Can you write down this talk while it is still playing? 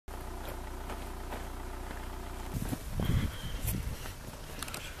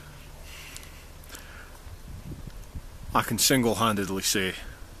I can single-handedly say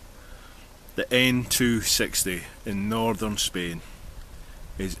the N260 in northern Spain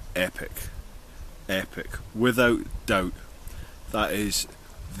is epic. Epic. Without doubt. That is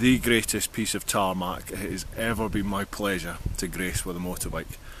the greatest piece of tarmac it has ever been my pleasure to grace with a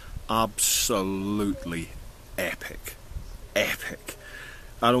motorbike. Absolutely epic. Epic.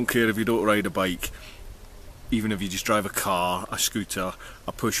 I don't care if you don't ride a bike, even if you just drive a car, a scooter,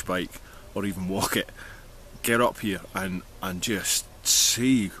 a push bike, or even walk it. Get up here and just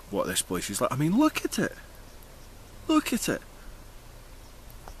see what this place is like. I mean, look at it. Look at it.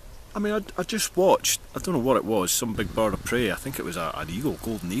 I mean, I just watched, I don't know what it was, some big bird of prey. I think it was an eagle,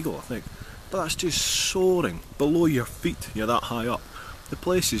 golden eagle, I think. But that's just soaring below your feet. You're that high up. The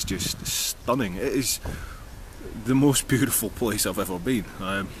place is just stunning. It is the most beautiful place I've ever been.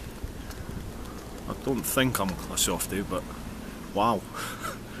 I don't think I'm a softie, but wow.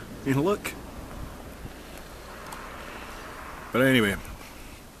 I mean, look. But anyway,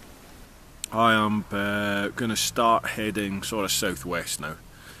 I am going to start heading sort of southwest now.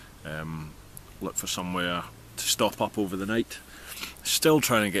 Look for somewhere to stop up over the night. Still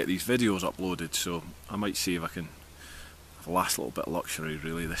trying to get these videos uploaded, so I might see if I can have a last little bit of luxury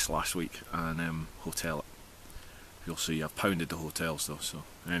really this last week and hotel it. You'll see I've pounded the hotels though, so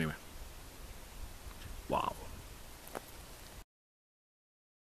anyway. Wow.